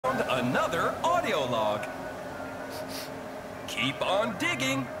found another audio log. Keep on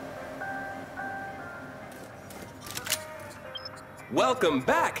digging. Welcome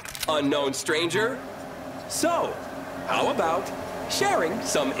back, unknown stranger. So, how about sharing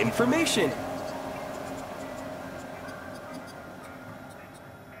some information?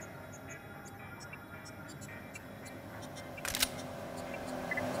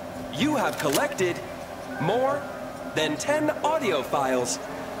 You have collected more than 10 audio files.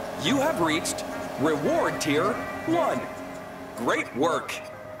 You have reached Reward Tier 1. Great work.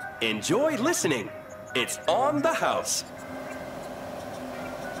 Enjoy listening. It's on the house.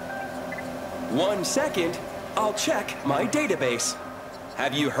 1 second, I'll check my database.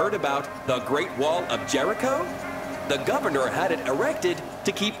 Have you heard about the Great Wall of Jericho? The governor had it erected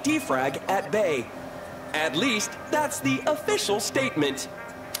to keep defrag at bay. At least, that's the official statement.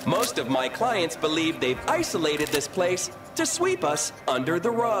 Most of my clients believe they've isolated this place to sweep us under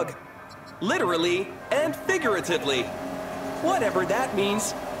the rug. Literally and figuratively. Whatever that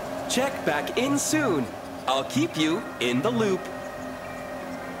means. Check back in soon. I'll keep you in the loop.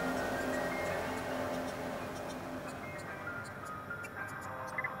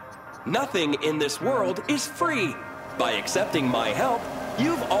 Nothing in this world is free. By accepting my help,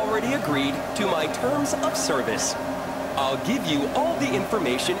 you've already agreed to my terms of service. I'll give you all the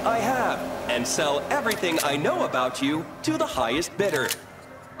information I have and sell everything I know about you to the highest bidder.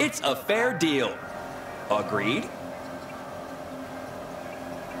 It's a fair deal. Agreed?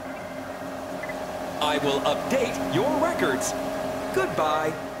 I will update your records.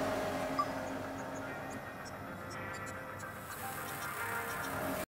 Goodbye.